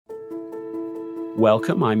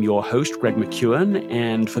Welcome, I'm your host, Greg McKeown,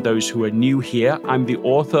 and for those who are new here, I'm the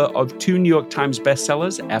author of 2 New York Times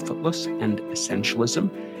bestsellers, Effortless and Essentialism,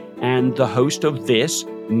 and the host of this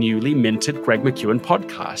newly minted Greg McKeown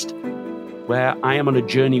podcast, where I am on a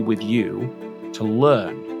journey with you to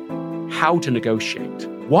learn how to negotiate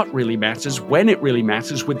what really matters, when it really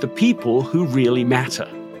matters, with the people who really matter.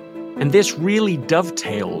 And this really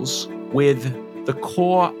dovetails with the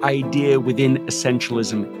core idea within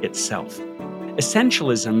essentialism itself.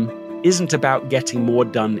 Essentialism isn't about getting more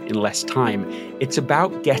done in less time. It's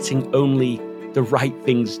about getting only the right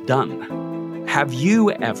things done. Have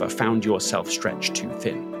you ever found yourself stretched too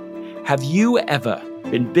thin? Have you ever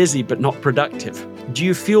been busy but not productive? Do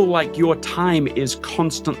you feel like your time is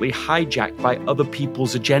constantly hijacked by other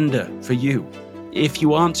people's agenda for you? If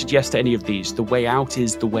you answered yes to any of these, the way out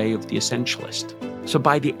is the way of the essentialist. So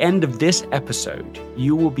by the end of this episode,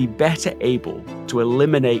 you will be better able to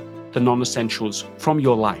eliminate the non-essentials from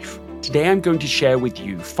your life. Today, I'm going to share with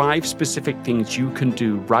you 5 specific things you can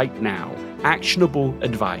do right now, actionable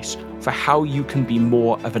advice for how you can be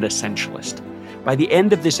more of an essentialist. By the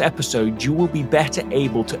end of this episode, you will be better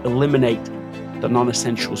able to eliminate the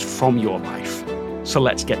non-essentials from your life. So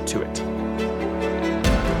let's get to it.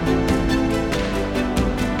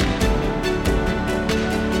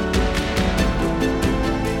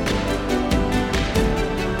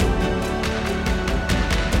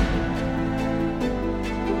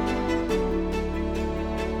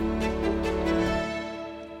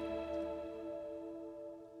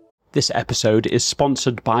 This episode is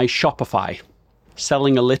sponsored by Shopify.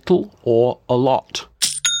 Selling a little or a lot.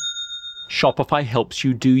 Shopify helps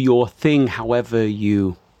you do your thing however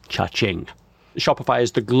you cha-ching. Shopify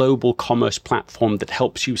is the global commerce platform that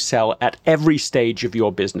helps you sell at every stage of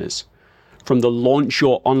your business. From the launch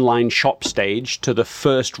your online shop stage to the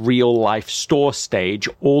first real life store stage,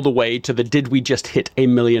 all the way to the did we just hit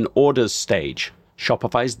 1 million orders stage.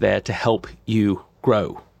 Shopify's there to help you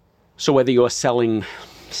grow. So whether you're selling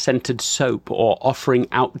scented soap or offering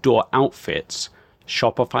outdoor outfits,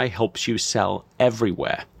 Shopify helps you sell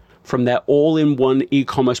everywhere. From their all-in-one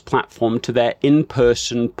e-commerce platform to their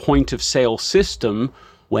in-person point-of-sale system,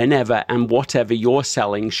 whenever and whatever you're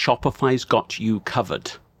selling, Shopify's got you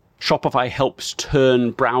covered. Shopify helps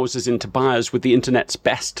turn browsers into buyers with the internet's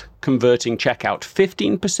best converting checkout,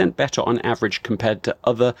 15% better on average compared to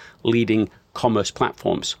other leading commerce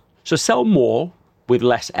platforms. So sell more with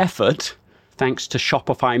less effort, thanks to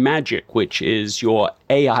Shopify Magic, which is your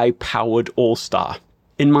AI-powered all-star.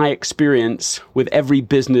 In my experience with every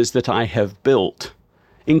business that I have built,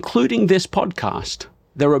 including this podcast,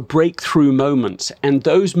 there are breakthrough moments, and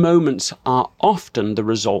those moments are often the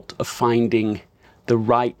result of finding the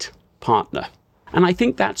right partner. And I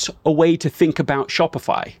think that's a way to think about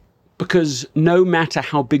Shopify, because no matter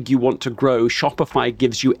how big you want to grow, Shopify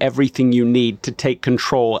gives you everything you need to take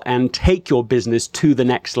control and take your business to the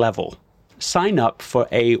next level. Sign up for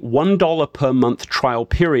a $1 per month trial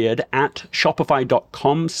period at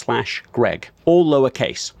shopify.com/Greg, all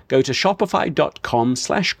lowercase. Go to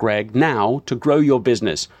shopify.com/Greg now to grow your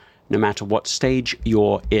business, no matter what stage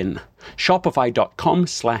you're in.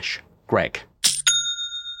 Shopify.com/Greg.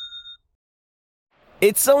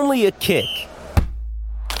 It's only a kick,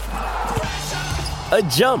 a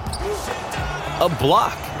jump, a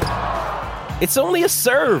block. It's only a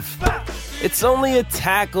serve. It's only a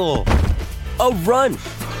tackle. A run.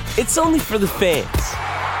 It's only for the fans.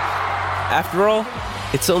 After all,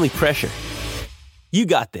 it's only pressure. You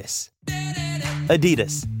got this.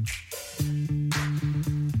 Adidas.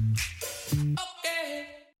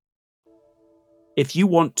 If you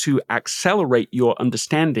want to accelerate your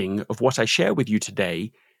understanding of what I share with you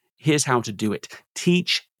today, here's how to do it.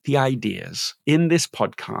 Teach the ideas in this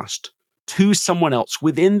podcast to someone else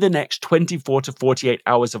within the next 24 to 48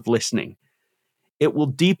 hours of listening. It will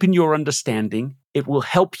deepen your understanding, it will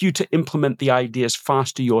help you to implement the ideas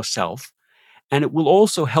faster yourself, and it will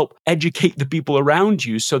also help educate the people around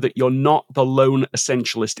you so that you're not the lone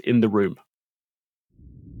essentialist in the room.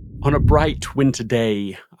 On a bright winter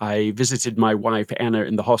day, I visited my wife, Anna,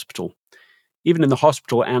 in the hospital. Even in the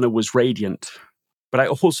hospital, Anna was radiant, but I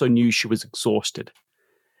also knew she was exhausted.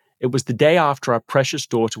 It was the day after our precious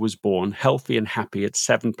daughter was born, healthy and happy at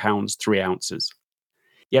 7 pounds, 3 ounces.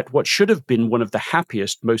 Yet what should have been one of the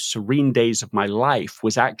happiest, most serene days of my life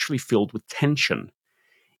was actually filled with tension.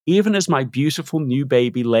 Even as my beautiful new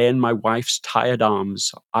baby lay in my wife's tired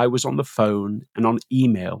arms, I was on the phone and on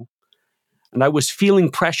email, and I was feeling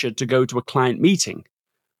pressured to go to a client meeting.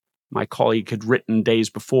 My colleague had written days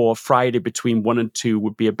before, Friday between 1 and 2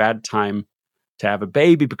 would be a bad time to have a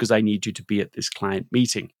baby because I need you to be at this client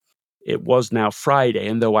meeting. It was now Friday,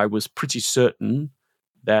 and though I was pretty certain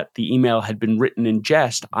that the email had been written in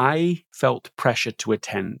jest, I felt pressure to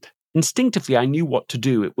attend. Instinctively, I knew what to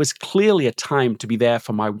do. It was clearly a time to be there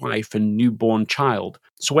for my wife and newborn child.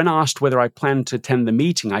 So when asked whether I planned to attend the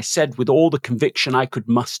meeting, I said with all the conviction I could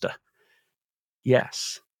muster,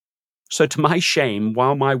 yes. So to my shame,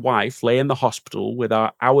 while my wife lay in the hospital with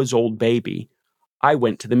our hours-old baby, I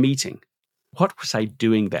went to the meeting. What was I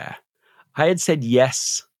doing there? I had said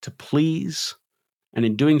yes to please, and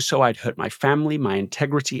in doing so, I'd hurt my family, my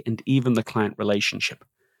integrity, and even the client relationship.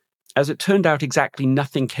 As it turned out, exactly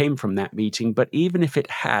nothing came from that meeting, but even if it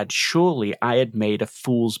had, surely I had made a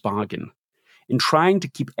fool's bargain. In trying to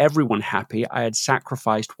keep everyone happy, I had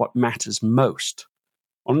sacrificed what matters most.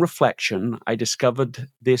 On reflection, I discovered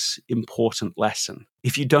this important lesson.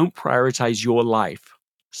 If you don't prioritize your life,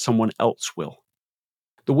 someone else will.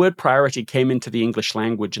 The word priority came into the English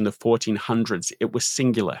language in the 1400s. It was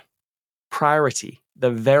singular. Priority,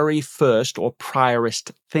 the very first or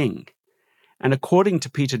priorest thing. And according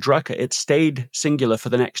to Peter Drucker, it stayed singular for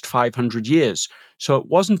the next 500 years. So it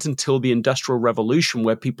wasn't until the Industrial Revolution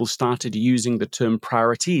where people started using the term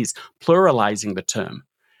priorities, pluralizing the term.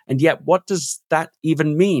 And yet, what does that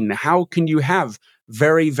even mean? How can you have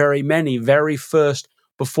very, very many, very first,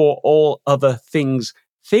 before all other things?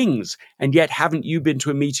 And yet, haven't you been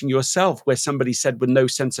to a meeting yourself where somebody said with no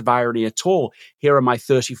sense of irony at all, here are my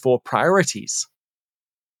 34 priorities?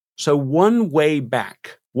 So one way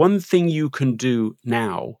back, one thing you can do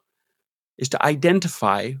now is to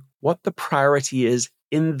identify what the priority is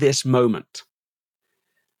in this moment.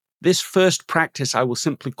 This first practice I will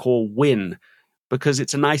simply call WIN because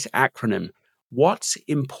it's a nice acronym. What's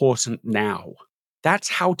important now? That's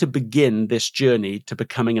how to begin this journey to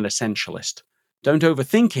becoming an essentialist. Don't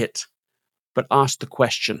overthink it, but ask the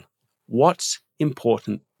question, what's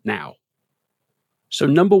important now? So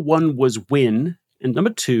number one was WIN, and number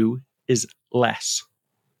two is less.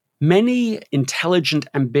 Many intelligent,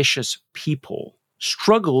 ambitious people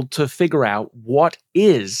struggle to figure out what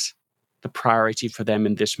is the priority for them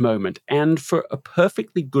in this moment, and for a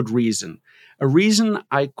perfectly good reason, a reason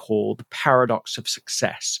I call the paradox of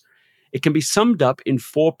success. It can be summed up in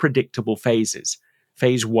 4 predictable phases.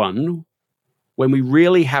 Phase 1, when we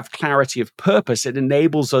really have clarity of purpose, it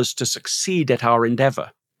enables us to succeed at our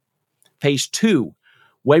endeavor. Phase 2,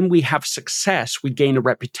 when we have success, we gain a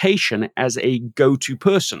reputation as a go-to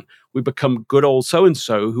person. We become good old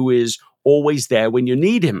so-and-so who is always there when you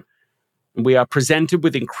need him. And we are presented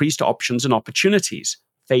with increased options and opportunities.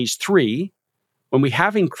 Phase 3, when we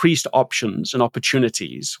have increased options and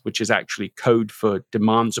opportunities, which is actually code for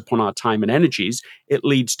demands upon our time and energies, it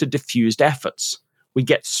leads to diffused efforts. We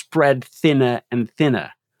get spread thinner and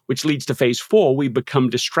thinner, which leads to phase 4, we become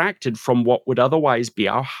distracted from what would otherwise be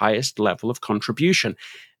our highest level of contribution.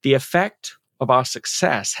 The effect of our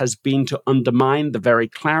success has been to undermine the very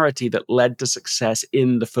clarity that led to success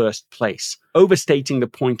in the first place. Overstating the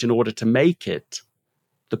point in order to make it,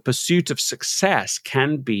 the pursuit of success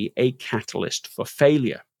can be a catalyst for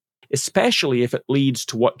failure, especially if it leads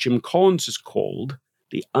to what Jim Collins has called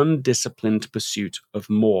the undisciplined pursuit of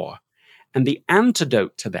more. And the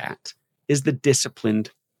antidote to that is the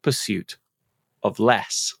disciplined pursuit of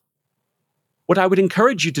less. What I would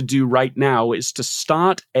encourage you to do right now is to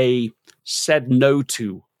start a said no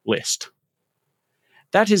to list.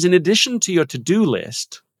 That is, in addition to your to-do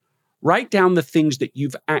list, write down the things that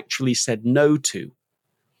you've actually said no to.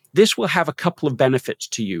 This will have a couple of benefits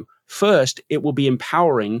to you. First, it will be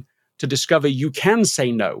empowering to discover you can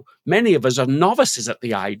say no. Many of us are novices at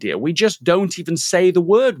the idea. We just don't even say the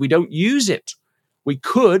word. We don't use it. We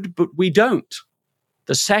could, but we don't.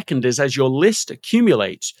 The second is, as your list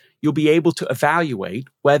accumulates, you'll be able to evaluate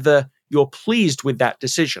whether you're pleased with that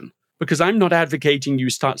decision. Because I'm not advocating you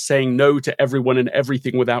start saying no to everyone and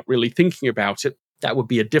everything without really thinking about it. That would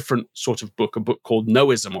be a different sort of book, a book called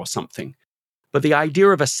Noism or something. But the idea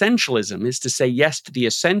of essentialism is to say yes to the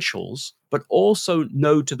essentials, but also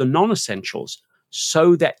no to the non-essentials,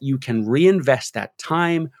 so that you can reinvest that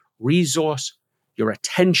time, resource, your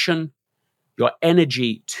attention, your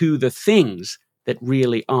energy to the things that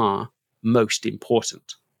really are most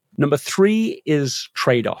important. Number 3 is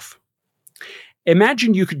trade-off.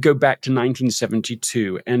 Imagine you could go back to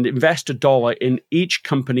 1972 and invest $1 in each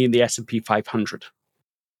company in the S&P 500.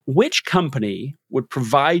 Which company would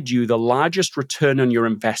provide you the largest return on your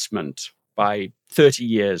investment by 30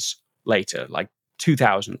 years later, like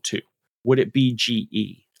 2002? Would it be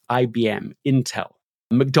GE, IBM, Intel,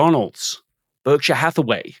 McDonald's, Berkshire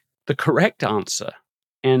Hathaway? The correct answer,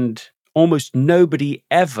 and almost nobody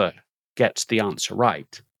ever gets the answer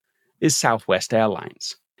right, is Southwest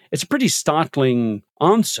Airlines. It's a pretty startling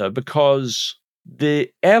answer because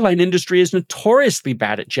the airline industry is notoriously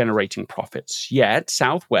bad at generating profits. Yet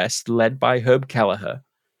Southwest, led by Herb Kelleher,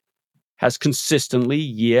 has consistently,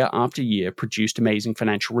 year after year, produced amazing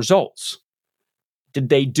financial results. Did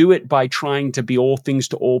they do it by trying to be all things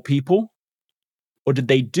to all people? Or did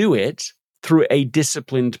they do it through a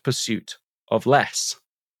disciplined pursuit of less?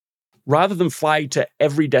 Rather than fly to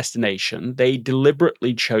every destination, they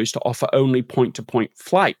deliberately chose to offer only point-to-point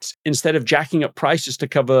flights. Instead of jacking up prices to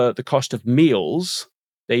cover the cost of meals,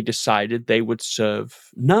 they decided they would serve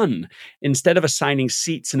none. Instead of assigning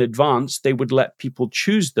seats in advance, they would let people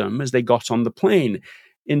choose them as they got on the plane.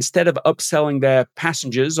 Instead of upselling their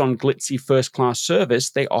passengers on glitzy first-class service,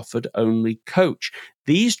 they offered only coach.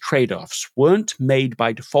 These trade-offs weren't made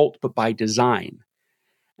by default, but by design.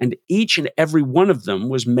 And each and every one of them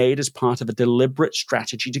was made as part of a deliberate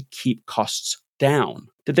strategy to keep costs down.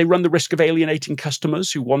 Did they run the risk of alienating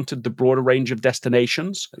customers who wanted the broader range of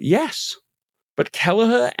destinations? Yes. But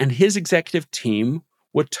Kelleher and his executive team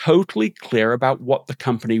were totally clear about what the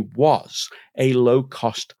company was, a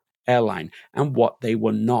low-cost airline, and what they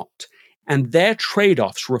were not. And their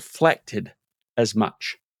trade-offs reflected as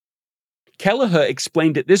much. Kelleher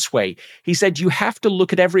explained it this way. He said, you have to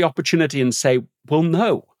look at every opportunity and say, well,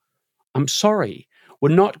 no, I'm sorry. We're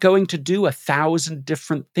not going to do 1,000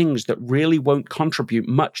 different things that really won't contribute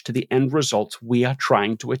much to the end results we are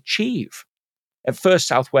trying to achieve. At first,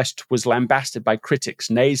 Southwest was lambasted by critics,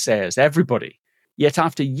 naysayers, everybody. Yet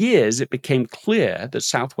after years, it became clear that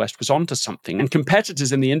Southwest was onto something, and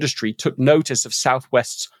competitors in the industry took notice of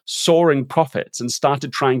Southwest's soaring profits and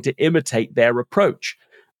started trying to imitate their approach.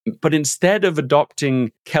 But instead of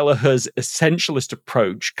adopting Kelleher's essentialist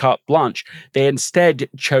approach, carte blanche, they instead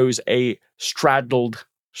chose a straddled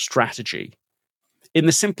strategy. In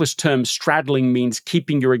the simplest terms, straddling means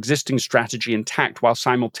keeping your existing strategy intact while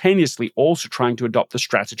simultaneously also trying to adopt the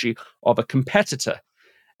strategy of a competitor.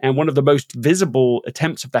 And one of the most visible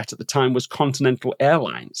attempts of that at the time was Continental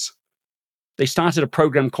Airlines. They started a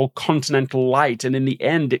program called Continental Light, and in the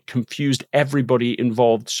end, it confused everybody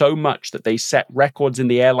involved so much that they set records in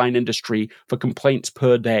the airline industry for complaints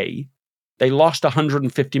per day. They lost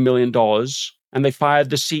 $150 million, and they fired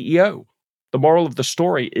the CEO. The moral of the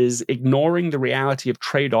story is ignoring the reality of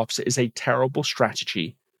trade-offs is a terrible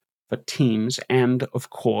strategy for teams and, of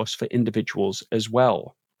course, for individuals as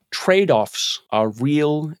well. Trade-offs are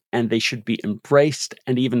real and they should be embraced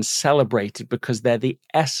and even celebrated because they're the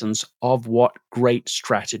essence of what great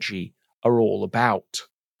strategy are all about.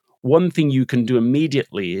 One thing you can do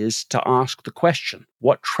immediately is to ask the question,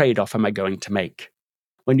 what trade-off am I going to make?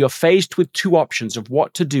 When you're faced with two options of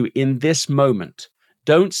what to do in this moment,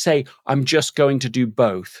 don't say, I'm just going to do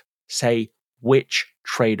both. Say, which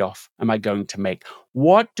trade-off am I going to make?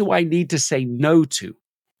 What do I need to say no to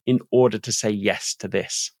in order to say yes to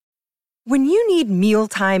this? When you need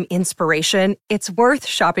mealtime inspiration, it's worth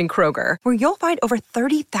shopping Kroger, where you'll find over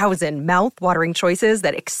 30,000 mouth-watering choices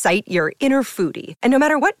that excite your inner foodie. And no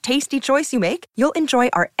matter what tasty choice you make, you'll enjoy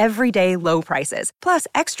our everyday low prices, plus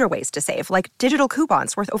extra ways to save, like digital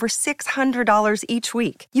coupons worth over $600 each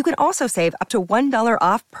week. You can also save up to $1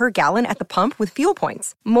 off per gallon at the pump with fuel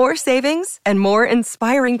points. More savings and more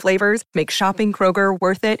inspiring flavors make shopping Kroger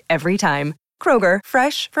worth it every time. Kroger,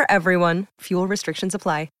 fresh for everyone. Fuel restrictions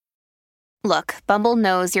apply. Look, Bumble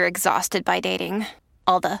knows you're exhausted by dating.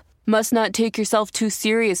 All the, must not take yourself too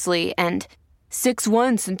seriously, and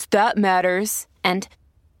 6'1" since that matters, and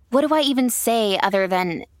what do I even say other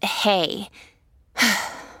than, hey?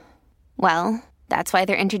 Well, that's why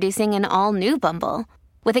they're introducing an all-new Bumble,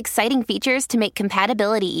 with exciting features to make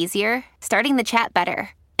compatibility easier, starting the chat better,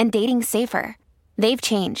 and dating safer. They've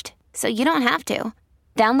changed, so you don't have to.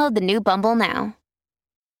 Download the new Bumble now.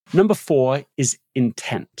 Number 4 is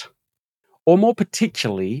intent. Or more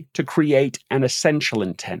particularly, to create an essential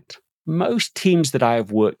intent. Most teams that I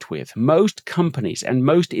have worked with, most companies and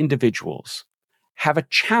most individuals have a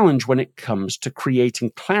challenge when it comes to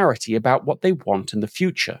creating clarity about what they want in the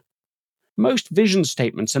future. Most vision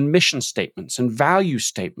statements and mission statements and value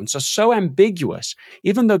statements are so ambiguous,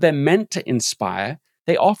 even though they're meant to inspire,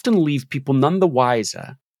 they often leave people none the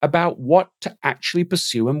wiser about what to actually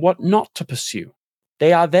pursue and what not to pursue.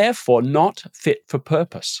 They are therefore not fit for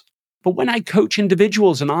purpose. But when I coach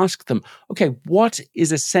individuals and ask them, okay, what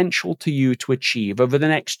is essential to you to achieve over the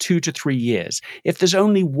next 2 to 3 years? If there's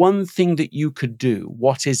only one thing that you could do,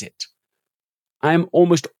 what is it? I am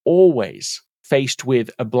almost always faced with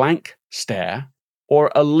a blank stare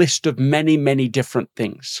or a list of many, many different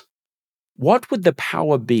things. What would the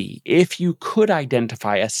power be if you could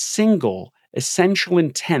identify a single essential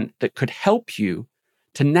intent that could help you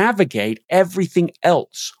to navigate everything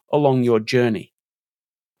else along your journey.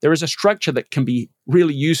 There is a structure that can be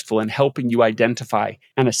really useful in helping you identify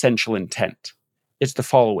an essential intent. It's the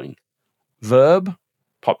following: verb,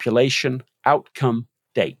 population, outcome,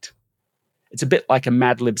 date. It's a bit like a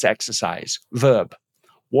Mad Libs exercise. Verb: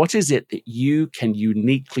 what is it that you can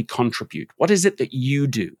uniquely contribute? What is it that you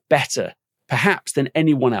do better, perhaps, than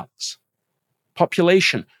anyone else?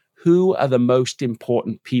 Population: who are the most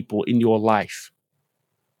important people in your life?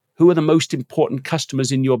 Who are the most important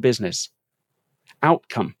customers in your business?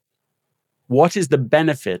 Outcome: what is the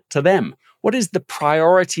benefit to them? What is the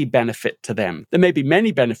priority benefit to them? There may be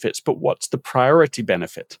many benefits, but what's the priority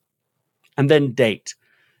benefit? And then date: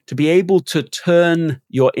 to be able to turn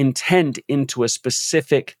your intent into a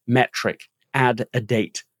specific metric, add a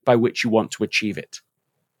date by which you want to achieve it.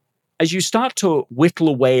 As you start to whittle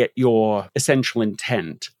away at your essential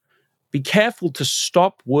intent, be careful to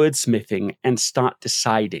stop wordsmithing and start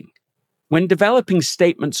deciding. When developing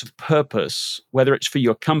statements of purpose, whether it's for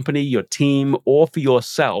your company, your team, or for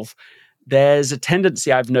yourself, there's a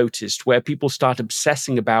tendency I've noticed where people start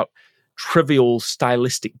obsessing about trivial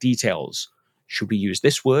stylistic details. Should we use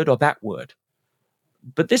this word or that word?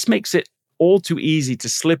 But this makes it all too easy to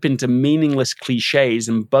slip into meaningless cliches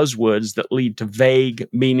and buzzwords that lead to vague,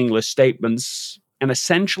 meaningless statements. An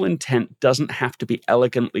essential intent doesn't have to be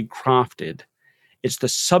elegantly crafted. It's the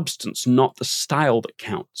substance, not the style, that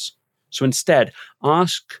counts. So instead,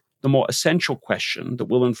 ask the more essential question that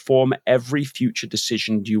will inform every future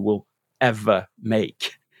decision you will ever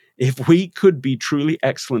make. If we could be truly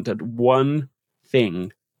excellent at one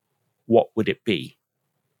thing, what would it be?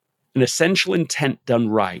 An essential intent done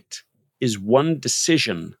right is one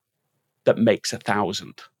decision that makes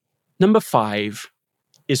 1,000. Number 5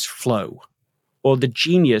 is flow, or the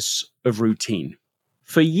genius of routine.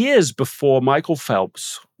 For years before Michael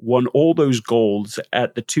Phelps won all those golds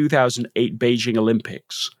at the 2008 Beijing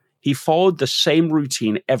Olympics, he followed the same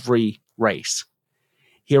routine every race.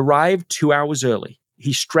 He arrived 2 hours early.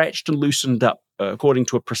 He stretched and loosened up according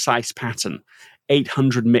to a precise pattern: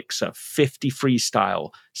 800 mixer, 50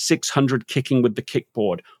 freestyle, 600 kicking with the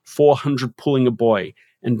kickboard, 400 pulling a buoy,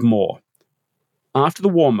 and more. After the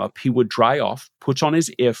warm-up, he would dry off, put on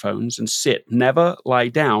his earphones, and sit, never lie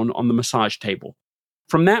down on the massage table.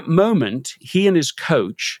 From that moment, he and his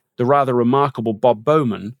coach, the rather remarkable Bob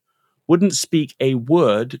Bowman, wouldn't speak a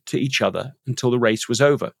word to each other until the race was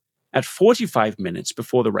over. At 45 minutes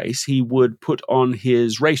before the race, he would put on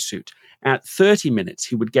his race suit. At 30 minutes,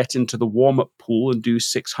 he would get into the warm-up pool and do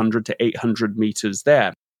 600 to 800 meters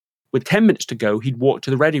there. With 10 minutes to go, he'd walk to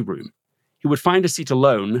the ready room. He would find a seat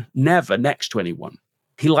alone, never next to anyone.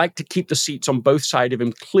 He liked to keep the seats on both sides of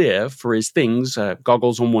him clear for his things,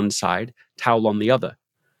 goggles on one side, towel on the other.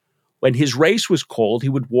 When his race was called, he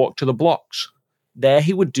would walk to the blocks. There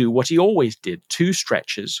he would do what he always did: 2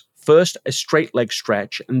 stretches, first a straight leg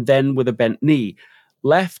stretch, and then with a bent knee.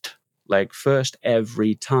 Left leg first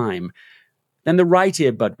every time. Then the right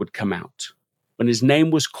earbud would come out. When his name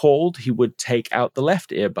was called, he would take out the left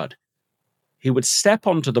earbud. He would step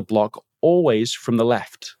onto the block always from the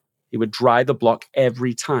left. He would dry the block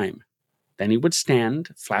every time. Then he would stand,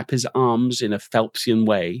 flap his arms in a Phelpsian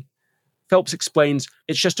way. Phelps explains,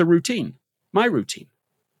 it's just a routine, my routine.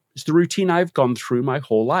 It's the routine I've gone through my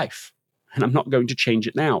whole life, and I'm not going to change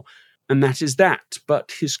it now. And that is that.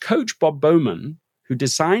 But his coach, Bob Bowman, who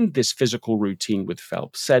designed this physical routine with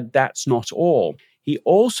Phelps, said that's not all. He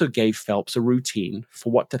also gave Phelps a routine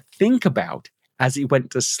for what to think about as he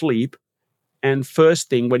went to sleep. And first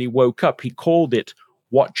thing when he woke up, he called it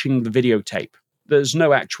watching the videotape. There's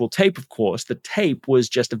no actual tape, of course. The tape was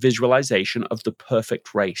just a visualization of the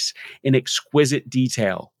perfect race in exquisite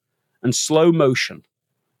detail and slow motion.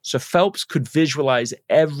 So Phelps could visualize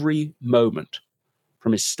every moment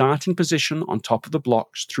from his starting position on top of the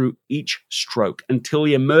blocks through each stroke until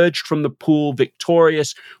he emerged from the pool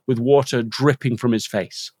victorious with water dripping from his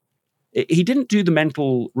face. He didn't do the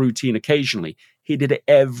mental routine occasionally. He did it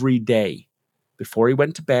every day before he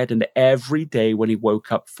went to bed and every day when he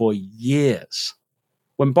woke up for years.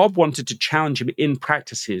 When Bob wanted to challenge him in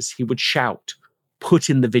practices, he would shout, "Put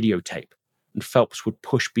in the videotape," and Phelps would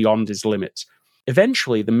push beyond his limits.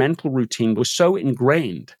 Eventually, the mental routine was so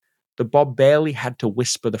ingrained that Bob barely had to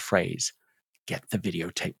whisper the phrase, "Get the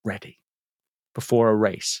videotape ready," before a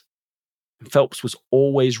race. And Phelps was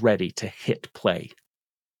always ready to hit play.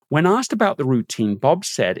 When asked about the routine, Bob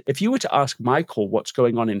said if you were to ask Michael what's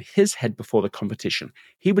going on in his head before the competition,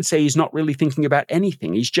 he would say he's not really thinking about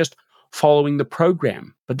anything. He's just following the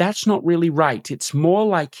program. But that's not really right. It's more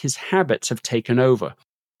like his habits have taken over.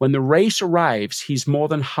 When the race arrives, he's more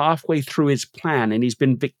than halfway through his plan and he's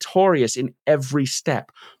been victorious in every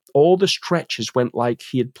step. All the stretches went like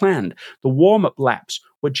he had planned. The warm-up laps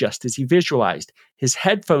were just as he visualized. His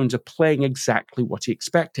headphones are playing exactly what he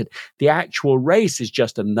expected. The actual race is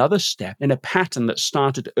just another step in a pattern that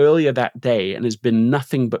started earlier that day and has been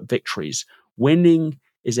nothing but victories. Winning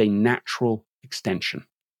is a natural extension.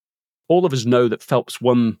 All of us know that Phelps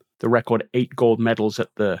won the record 8 gold medals at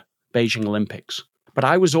the Beijing Olympics. But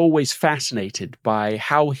I was always fascinated by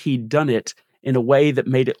how he'd done it in a way that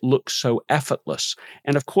made it look so effortless.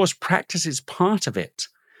 And of course, practice is part of it,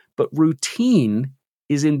 but routine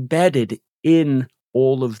is embedded in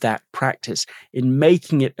all of that practice, in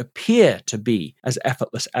making it appear to be as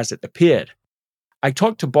effortless as it appeared. I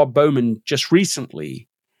talked to Bob Bowman just recently,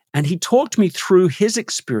 and he talked me through his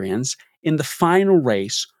experience in the final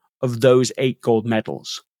race of those 8 gold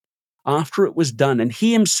medals. After it was done, and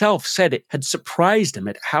he himself said it had surprised him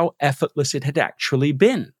at how effortless it had actually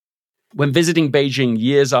been. When visiting Beijing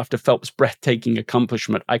years after Phelps' breathtaking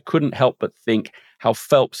accomplishment, I couldn't help but think how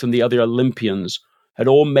Phelps and the other Olympians had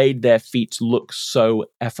all made their feats look so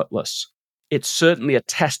effortless. It's certainly a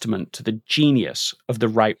testament to the genius of the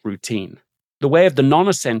right routine. The way of the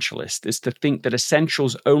non-essentialist is to think that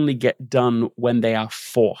essentials only get done when they are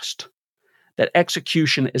forced. That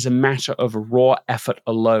execution is a matter of raw effort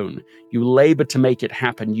alone. You labor to make it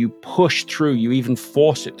happen, you push through, you even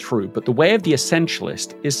force it through. But the way of the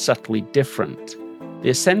essentialist is subtly different. The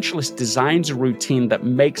essentialist designs a routine that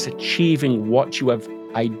makes achieving what you have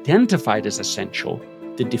identified as essential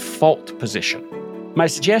the default position. My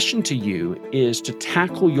suggestion to you is to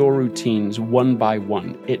tackle your routines one by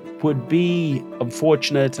one. It would be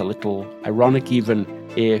unfortunate, a little ironic even,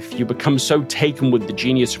 if you become so taken with the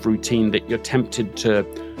genius of routine that you're tempted to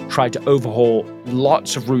try to overhaul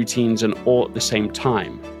lots of routines and all at the same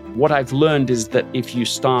time. What I've learned is that if you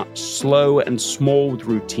start slow and small with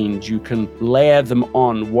routines, you can layer them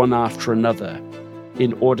on one after another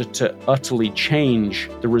in order to utterly change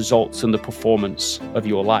the results and the performance of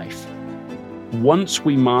your life. Once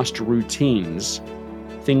we master routines,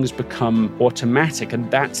 things become automatic, and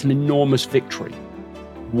that's an enormous victory.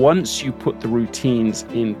 Once you put the routines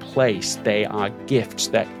in place, they are gifts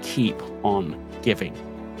that keep on giving.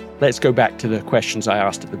 Let's go back to the questions I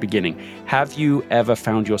asked at the beginning. Have you ever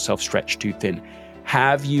found yourself stretched too thin?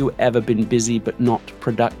 Have you ever been busy but not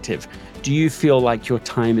productive? Do you feel like your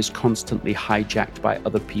time is constantly hijacked by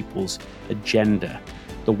other people's agenda?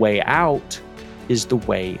 The way out is the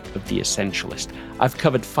way of the essentialist. I've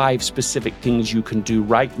covered 5 specific things you can do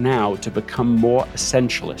right now to become more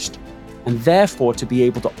essentialist, and therefore to be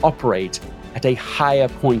able to operate at a higher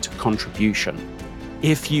point of contribution.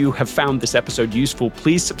 If you have found this episode useful,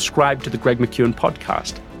 please subscribe to the Greg McKeown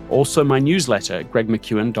podcast. Also my newsletter,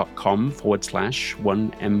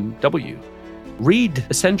 gregmckeown.com/1MW. Read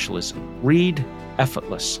Essentialism, read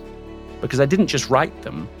Effortless, because I didn't just write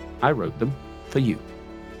them, I wrote them for you.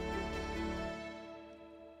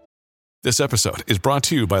 This episode is brought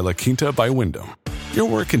to you by La Quinta by Wyndham. Your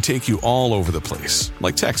work can take you all over the place,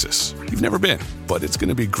 like Texas. You've never been, but it's going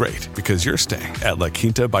to be great because you're staying at La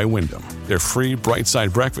Quinta by Wyndham. Their free Bright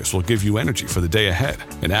Side breakfast will give you energy for the day ahead.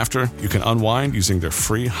 And after, you can unwind using their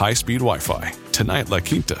free high-speed Wi-Fi. Tonight, La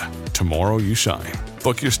Quinta. Tomorrow, you shine.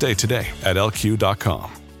 Book your stay today at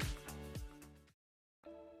LQ.com.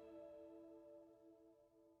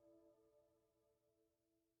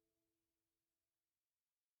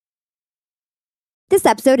 This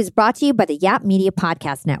episode is brought to you by the Yap Media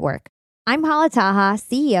Podcast Network. I'm Hala Taha,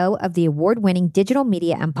 CEO of the award-winning digital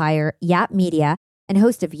media empire, Yap Media, and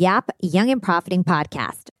host of Yap Young and Profiting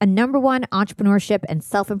Podcast, a #1 entrepreneurship and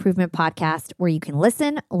self-improvement podcast where you can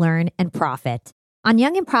listen, learn, and profit. On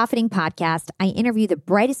Young and Profiting Podcast, I interview the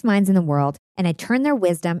brightest minds in the world, and I turn their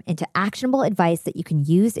wisdom into actionable advice that you can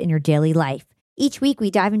use in your daily life. Each week, we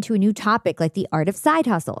dive into a new topic like the art of side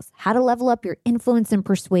hustles, how to level up your influence and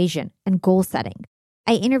persuasion, and goal setting.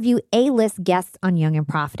 I interview A-list guests on Young and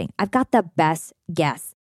Profiting. I've got the best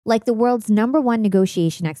guests, like the world's #1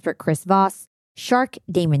 negotiation expert, Chris Voss, Shark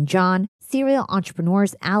Damon John, serial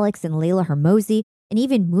entrepreneurs Alex and Layla Hermosi, and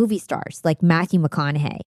even movie stars like Matthew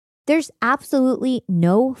McConaughey. There's absolutely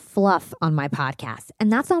no fluff on my podcast,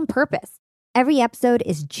 and that's on purpose. Every episode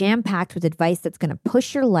is jam-packed with advice that's going to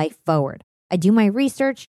push your life forward. I do my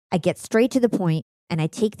research, I get straight to the point, and I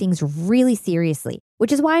take things really seriously,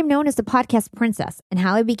 which is why I'm known as the podcast princess and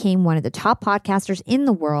how I became one of the top podcasters in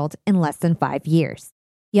the world in less than 5 years.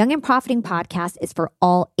 Young and Profiting Podcast is for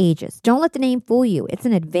all ages. Don't let the name fool you. It's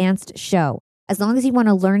an advanced show. As long as you want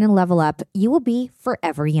to learn and level up, you will be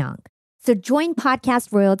forever young. So join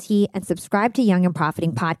podcast royalty and subscribe to Young and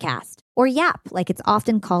Profiting Podcast, or YAP, like it's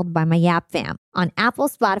often called by my YAP fam, on Apple,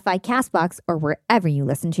 Spotify, CastBox, or wherever you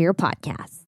listen to your podcasts.